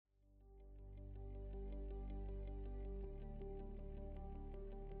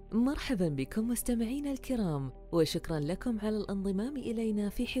مرحبا بكم مستمعينا الكرام، وشكرا لكم على الانضمام إلينا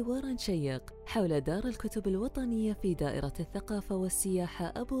في حوار شيق حول دار الكتب الوطنية في دائرة الثقافة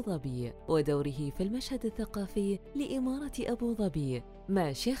والسياحة أبو ظبي ودوره في المشهد الثقافي لإمارة أبو ظبي،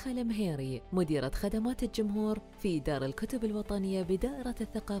 مع شيخة المهيري مديرة خدمات الجمهور في دار الكتب الوطنية بدائرة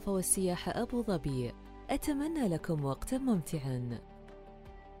الثقافة والسياحة أبو ظبي. أتمنى لكم وقتا ممتعا.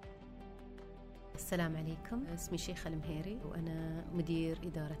 السلام عليكم، اسمي شيخة المهيري وأنا مدير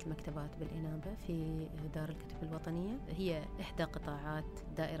إدارة المكتبات بالإنابة في دار الكتب الوطنية. هي إحدى قطاعات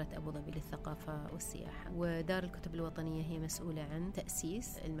دائرة أبو ظبي للثقافة والسياحة، ودار الكتب الوطنية هي مسؤولة عن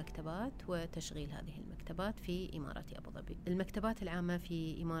تأسيس المكتبات وتشغيل هذه المكتبات في إمارة أبو ظبي. المكتبات العامة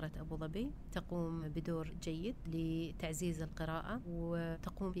في إمارة أبو ظبي تقوم بدور جيد لتعزيز القراءة،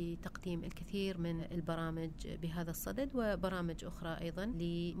 وتقوم بتقديم الكثير من البرامج بهذا الصدد وبرامج أخرى أيضا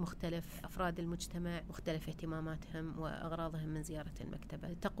لمختلف أفراد المجتمع مختلف اهتماماتهم وأغراضهم من زيارة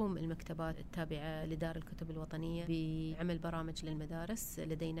المكتبة. تقوم المكتبات التابعة لدار الكتب الوطنية بعمل برامج للمدارس.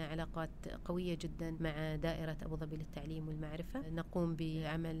 لدينا علاقات قوية جدا مع دائرة أبو ظبي للتعليم والمعرفة. نقوم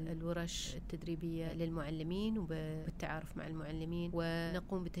بعمل الورش التدريبية للمعلمين وبالتعارف مع المعلمين،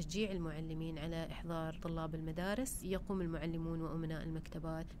 ونقوم بتشجيع المعلمين على إحضار طلاب المدارس. يقوم المعلمون وأمناء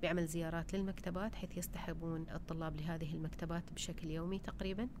المكتبات بعمل زيارات للمكتبات حيث يستحبون الطلاب لهذه المكتبات بشكل يومي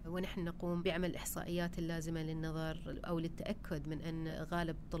تقريبا، ونحن نقوم بعمل الإحصائيات اللازمة للنظر أو للتأكد من أن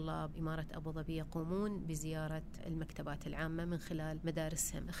غالب طلاب إمارة أبو ظبي يقومون بزيارة المكتبات العامة من خلال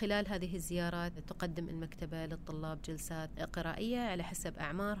مدارسهم. خلال هذه الزيارات تقدم المكتبة للطلاب جلسات قرائية على حسب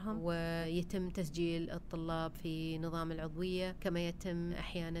أعمارهم، ويتم تسجيل الطلاب في نظام العضوية، كما يتم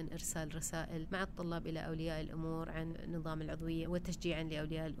أحيانا إرسال رسائل مع الطلاب إلى أولياء الأمور عن نظام العضوية، وتشجيعا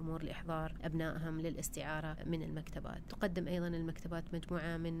لأولياء الأمور لإحضار أبنائهم للاستعارة من المكتبات. تقدم أيضا المكتبات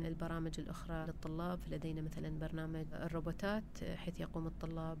مجموعة من البرامج الأخرى للطلاب. لدينا مثلا برنامج الروبوتات حيث يقوم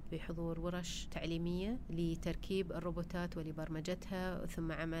الطلاب بحضور ورش تعليمية لتركيب الروبوتات ولبرمجتها،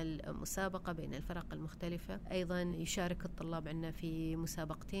 ثم عمل مسابقة بين الفرق المختلفة. أيضا يشارك الطلاب عندنا في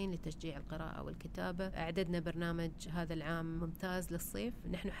مسابقتين لتشجيع القراءة والكتابة. أعددنا برنامج هذا العام ممتاز للصيف.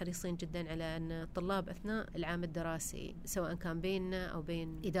 نحن حريصين جدا على أن الطلاب أثناء العام الدراسي سواء كان بيننا أو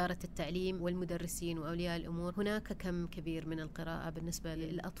بين إدارة التعليم والمدرسين وأولياء الأمور هناك كم كبير من القراءة بالنسبة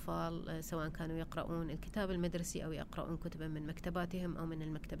للأطفال، سواء كانوا يقرؤون الكتاب المدرسي أو يقرؤون كتبا من مكتباتهم أو من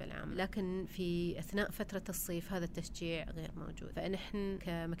المكتبة العامة. لكن في أثناء فترة الصيف هذا التشجيع غير موجود، فنحن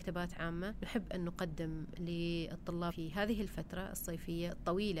كمكتبات عامة نحب أن نقدم للطلاب في هذه الفترة الصيفية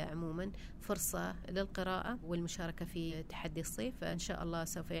الطويلة عموما فرصة للقراءة والمشاركة في تحدي الصيف. فإن شاء الله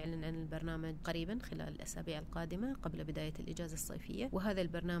سوف يعلن عن البرنامج قريبا خلال الأسابيع القادمة قبل بداية الإجازة الصيفية. وهذا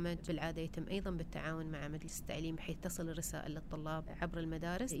البرنامج بالعادة يتم أيضا بالتعاون مع مجلس التعليم بحيث تصل الرسائل للطلاب عبر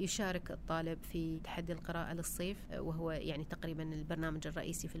المدارس. يشارك الطالب في تحدي القراءة للصيف، وهو يعني تقريبا البرنامج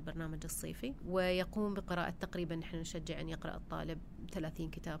الرئيسي في البرنامج الصيفي، ويقوم بقراءة تقريبا نحن نشجع أن يقرأ الطالب 30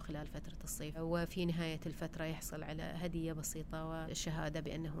 كتاب خلال فترة الصيف، وفي نهاية الفترة يحصل على هدية بسيطة وشهادة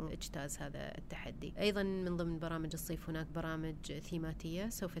بأنه اجتاز هذا التحدي. أيضا من ضمن برامج الصيف هناك برامج ثيماتية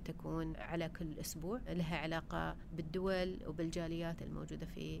سوف تكون على كل أسبوع لها علاقة بالدول وبالجاليات الموجودة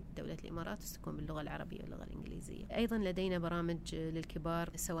في دولة الإمارات، تكون باللغة العربية واللغة الإنجليزية. أيضا لدينا برامج للكبار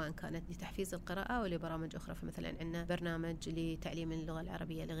سواء كانت لتحفيز القراءة أو لبرامج أخرى، فمثلا عندنا برنامج لتعليم اللغة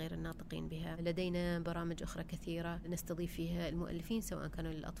العربية لغير الناطقين بها. لدينا برامج أخرى كثيرة نستضيف فيها المؤلفين سواء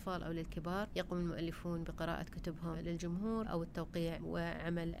كانوا للأطفال أو للكبار. يقوم المؤلفون بقراءة كتبهم للجمهور أو التوقيع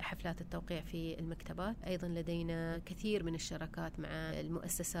وعمل حفلات التوقيع في المكتبات. أيضا لدينا كثير من الشراكات مع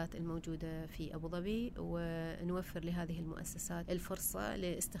المؤسسات الموجودة في أبو ظبي، ونوفر لهذه المؤسسات الفرصة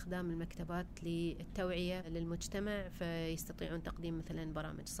لاستخدام المكتبات للتوعية للمجتمع، فيستطيعون تقديم مثلا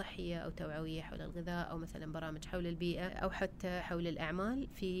برامج صحية أو توعوية حول الغذاء، أو مثلا برامج حول البيئة، أو حتى حول الأعمال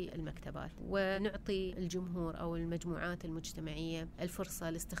في المكتبات. ونعطي الجمهور أو المجموعات المجتمعية الفرصة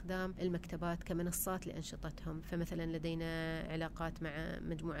لاستخدام المكتبات كمنصات لأنشطتهم. فمثلا لدينا علاقات مع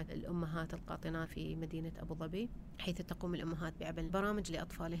مجموعة الأمهات القاطنات في مدينة أبو ظبي حيث تقوم الأمهات بعمل برامج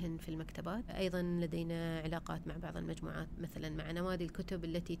لأطفالهن في المكتبات. أيضا لدينا علاقات مع بعض المجموعات مثلا مع نوادي الكتب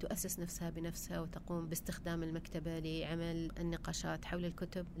التي تؤسس نفسها بنفسها وتقوم باستخدام المكتبة لعمل النقاشات حول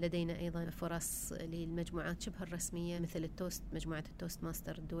الكتب. لدينا أيضا فرص للمجموعات شبه الرسمية مثل التوست، مجموعة التوست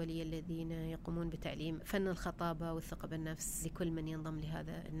ماستر الدولية الذين يقومون بتعليم فن الخطابة والثقة بالنفس لكل من من ينضم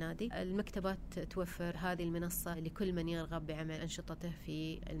لهذا النادي. المكتبات توفر هذه المنصة لكل من يرغب بعمل أنشطته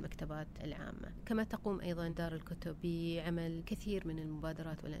في المكتبات العامة. كما تقوم أيضا دار الكتب بعمل كثير من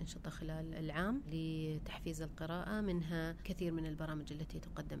المبادرات والأنشطة خلال العام لتحفيز القراءة، منها كثير من البرامج التي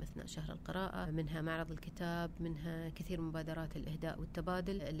تقدم أثناء شهر القراءة، منها معرض الكتاب، منها كثير من مبادرات الإهداء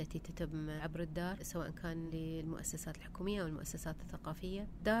والتبادل التي تتم عبر الدار سواء كان للمؤسسات الحكومية والمؤسسات الثقافية.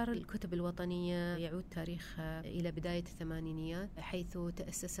 دار الكتب الوطنية يعود تاريخها إلى بداية الثمانينيات، حيث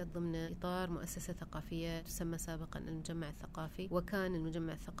تأسست ضمن إطار مؤسسة ثقافية تسمى سابقا المجمع الثقافي، وكان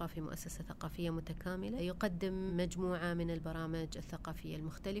المجمع الثقافي مؤسسة ثقافية متكاملة يقدم مجموعة من البرامج الثقافية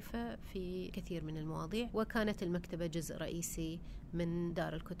المختلفة في كثير من المواضيع، وكانت المكتبة جزء رئيسي من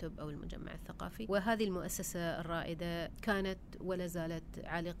دار الكتب أو المجمع الثقافي. وهذه المؤسسة الرائدة كانت ولا زالت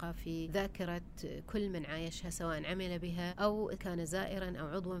عالقة في ذاكرة كل من عايشها، سواء عمل بها أو كان زائرا أو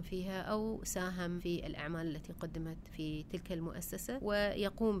عضوا فيها أو ساهم في الأعمال التي قدمت في تلك المؤسسة.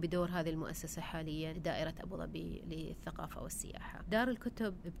 ويقوم بدور هذه المؤسسة حاليا دائرة أبو ظبي للثقافة والسياحة. دار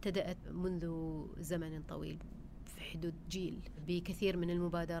الكتب ابتدأت منذ زمن طويل في حدود جيل بكثير من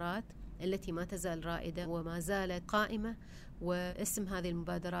المبادرات التي ما تزال رائدة وما زالت قائمة، واسم هذه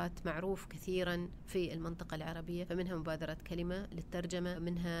المبادرات معروف كثيرا في المنطقة العربية، فمنها مبادرة كلمة للترجمة،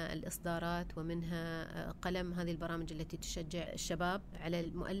 منها الإصدارات، ومنها قلم، هذه البرامج التي تشجع الشباب على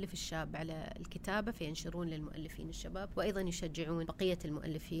المؤلف الشاب على الكتابة فينشرون للمؤلفين الشباب، وأيضا يشجعون بقية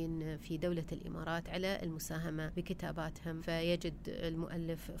المؤلفين في دولة الإمارات على المساهمة بكتاباتهم، فيجد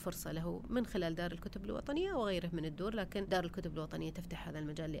المؤلف فرصة له من خلال دار الكتب الوطنية وغيره من الدور، لكن دار الكتب الوطنية تفتح هذا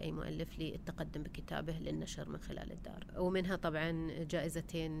المجال لأي مؤلف للتقدم بكتابه للنشر من خلال الدار. ومنها طبعا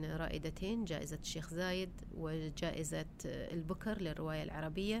جائزتين رائدتين، جائزة الشيخ زايد وجائزة البكر للرواية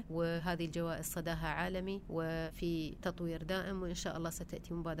العربية، وهذه الجوائز صداها عالمي وفي تطوير دائم، وإن شاء الله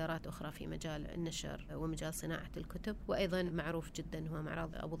ستأتي مبادرات أخرى في مجال النشر ومجال صناعة الكتب. وأيضا معروف جدا هو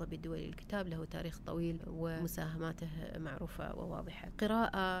معرض أبو ظبي الدولي للكتاب، له تاريخ طويل ومساهماته معروفة وواضحة.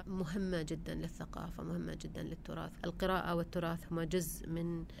 قراءة مهمة جدا للثقافة، مهمة جدا للتراث. القراءة والتراث هما جزء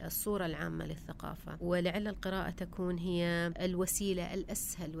من الصورة العامة للثقافة، ولعل القراءة تكون هي الوسيلة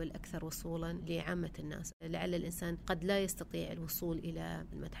الأسهل والأكثر وصولا لعامة الناس. لعل الإنسان قد لا يستطيع الوصول إلى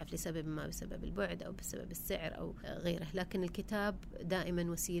المتحف لسبب ما، بسبب البعد أو بسبب السعر أو غيره، لكن الكتاب دائما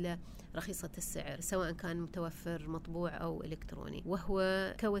وسيلة رخيصة السعر سواء كان متوفر مطبوع أو إلكتروني،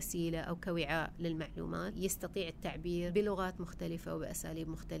 وهو كوسيلة أو كوعاء للمعلومات يستطيع التعبير بلغات مختلفة وبأساليب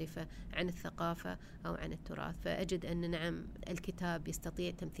مختلفة عن الثقافة أو عن التراث. فأجد أن نعم الكتاب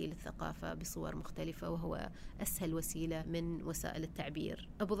يستطيع تمثيل الثقافة بصور مختلفة، وهو أسهل وسيلة من وسائل التعبير.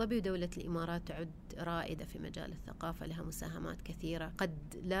 أبو ظبي ودولة الإمارات تعد رائدة في مجال الثقافة، لها مساهمات كثيرة قد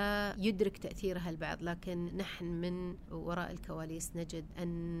لا يدرك تأثيرها البعض، لكن نحن من وراء الكواليس نجد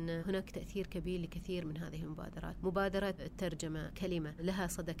أن هناك تأثير كبير لكثير من هذه المبادرات. مبادرة الترجمة كلمة لها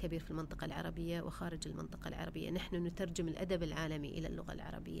صدى كبير في المنطقة العربية وخارج المنطقة العربية، نحن نترجم الأدب العالمي إلى اللغة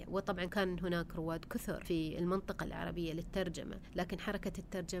العربية، وطبعا كان هناك رواد كثر في المنطقة العربية للترجمة، لكن حركة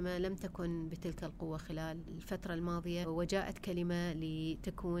الترجمة لم تكن بتلك القوة خلال الفترة الماضية، وجاءت كلمة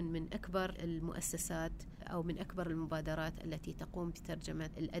لتكون من أكبر المؤسسات أو من أكبر المبادرات التي تقوم بترجمة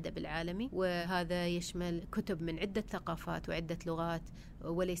الأدب العالمي، وهذا يشمل كتب من عدة ثقافات وعدة لغات،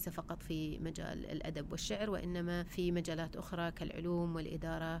 وليس فقط في مجال الأدب والشعر وإنما في مجالات أخرى كالعلوم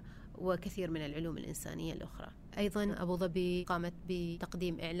والإدارة وكثير من العلوم الإنسانية الأخرى. أيضا أبو ظبي قامت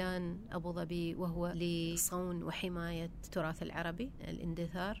بتقديم إعلان أبو ظبي وهو لصون وحماية التراث العربي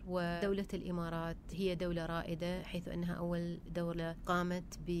الاندثار، ودولة الإمارات هي دولة رائدة حيث أنها أول دولة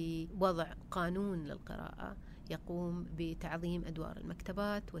قامت بوضع قانون للقراءة يقوم بتعظيم أدوار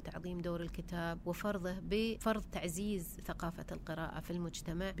المكتبات وتعظيم دور الكتاب وفرضه بفرض تعزيز ثقافة القراءة في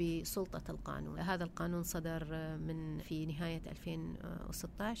المجتمع بسلطة القانون. هذا القانون صدر في نهاية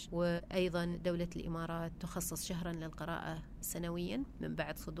 2016، وأيضا دولة الإمارات تخصص شهرا للقراءة سنويا من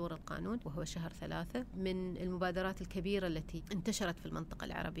بعد صدور القانون وهو شهر 3. من المبادرات الكبيرة التي انتشرت في المنطقة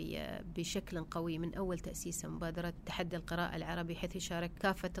العربية بشكل قوي من أول تأسيسها مبادرة تحدي القراءة العربي، حيث يشارك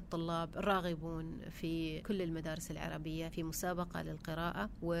كافة الطلاب الراغبون في كل المدارس العربية في مسابقة للقراءة،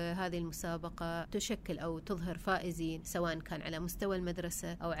 وهذه المسابقة تشكل أو تظهر فائزين سواء كان على مستوى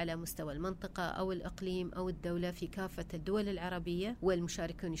المدرسة أو على مستوى المنطقة أو الإقليم أو الدولة في كافة الدول العربية،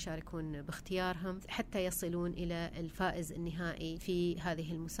 والمشاركون يشاركون باختيارهم حتى يصلون إلى الفائز النهائي في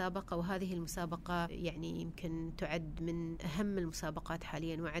هذه المسابقة. وهذه المسابقة يعني يمكن تعد من أهم المسابقات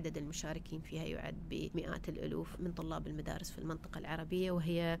حاليا، وعدد المشاركين فيها يعد بمئات الألوف من طلاب المدارس في المنطقة العربية،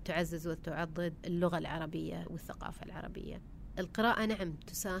 وهي تعزز وتعضد اللغة العربية والثقافة العربية. القراءة نعم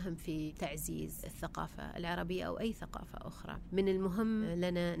تساهم في تعزيز الثقافة العربية أو أي ثقافة أخرى. من المهم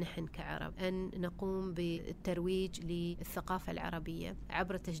لنا نحن كعرب أن نقوم بالترويج للثقافة العربية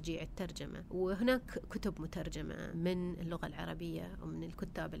عبر تشجيع الترجمة، وهناك كتب مترجمة من اللغة العربية ومن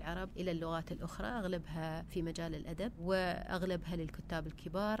الكتاب العرب إلى اللغات الأخرى، أغلبها في مجال الأدب وأغلبها للكتاب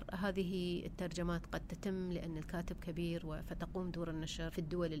الكبار. هذه الترجمات قد تتم لأن الكاتب كبير فتقوم دور النشر في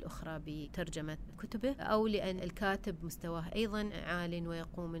الدول الأخرى بترجمة كتبه، أو لأن الكاتب مستواه أيضا عال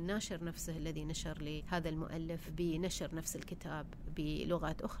ويقوم الناشر نفسه الذي نشر لهذا المؤلف بنشر نفس الكتاب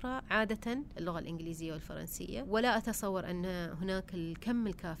بلغات أخرى، عادة اللغة الإنجليزية والفرنسية. ولا أتصور أن هناك الكم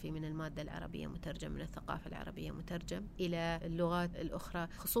الكافي من المادة العربية مترجم، من الثقافة العربية مترجم إلى اللغات الأخرى،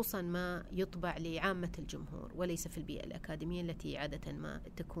 خصوصا ما يطبع لعامة الجمهور وليس في البيئة الأكاديمية التي عادة ما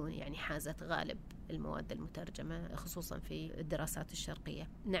تكون يعني حازت غالب المواد المترجمة خصوصا في الدراسات الشرقية.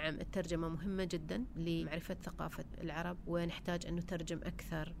 نعم الترجمة مهمة جدا لمعرفة ثقافة العرب، ونحتاج أن نترجم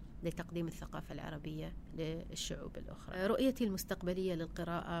أكثر لتقديم الثقافة العربية للشعوب الأخرى. رؤيتي المستقبلية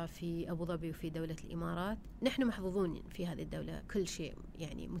للقراءة في أبو ظبي وفي دولة الإمارات، نحن محظوظون في هذه الدولة، كل شيء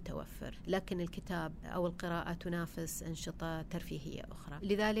يعني متوفر، لكن الكتاب أو القراءة تنافس أنشطة ترفيهية أخرى.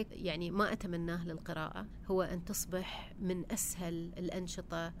 لذلك يعني ما أتمناه للقراءة هو أن تصبح من أسهل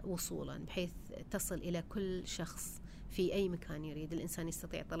الأنشطة وصولا، بحيث تصل إلى كل شخص في أي مكان يريد. الإنسان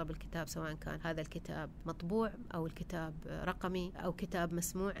يستطيع طلب الكتاب، سواء كان هذا الكتاب مطبوع أو الكتاب رقمي أو كتاب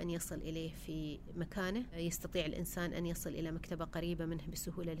مسموع، أن يصل إليه في مكانه. يستطيع الإنسان أن يصل إلى مكتبة قريبة منه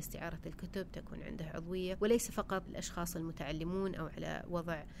بسهولة لاستعارة الكتب، تكون عنده عضوية، وليس فقط الأشخاص المتعلمون أو على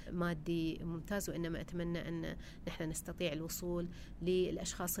وضع مادي ممتاز، وإنما أتمنى أن نحن نستطيع الوصول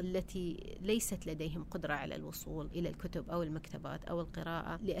للأشخاص التي ليست لديهم قدرة على الوصول إلى الكتب أو المكتبات أو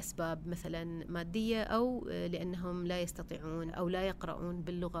القراءة لأسباب مثلا مادية، أو لأنهم لا يستطيعون أو لا يقرؤون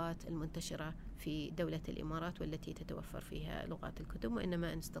باللغات المنتشرة في دولة الإمارات والتي تتوفر فيها لغات الكتب،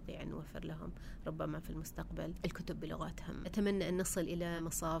 وإنما نستطيع أن نوفر لهم ربما في المستقبل الكتب بلغاتهم. أتمنى أن نصل إلى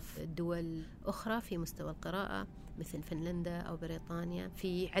مصاف دول أخرى في مستوى القراءة مثل فنلندا أو بريطانيا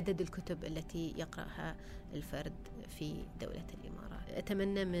في عدد الكتب التي يقرأها الفرد في دولة الإمارات.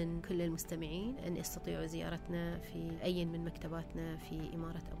 أتمنى من كل المستمعين أن يستطيعوا زيارتنا في أي من مكتباتنا في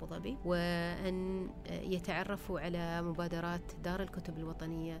إمارة أبو ظبي، وأن يتعرفوا على مبادرات دار الكتب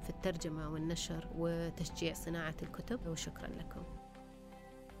الوطنية في الترجمة والنشر وتشجيع صناعة الكتب. وشكرا لكم.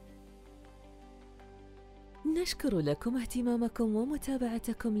 نشكر لكم اهتمامكم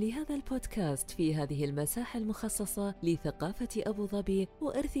ومتابعتكم لهذا البودكاست في هذه المساحة المخصصة لثقافة أبو ظبي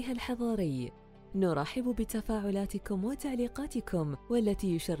وإرثها الحضاري. نرحب بتفاعلاتكم وتعليقاتكم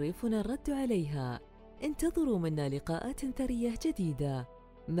والتي يشرفنا الرد عليها. انتظروا منا لقاءات ثرية جديدة.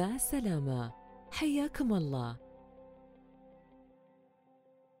 مع السلامة، حياكم الله.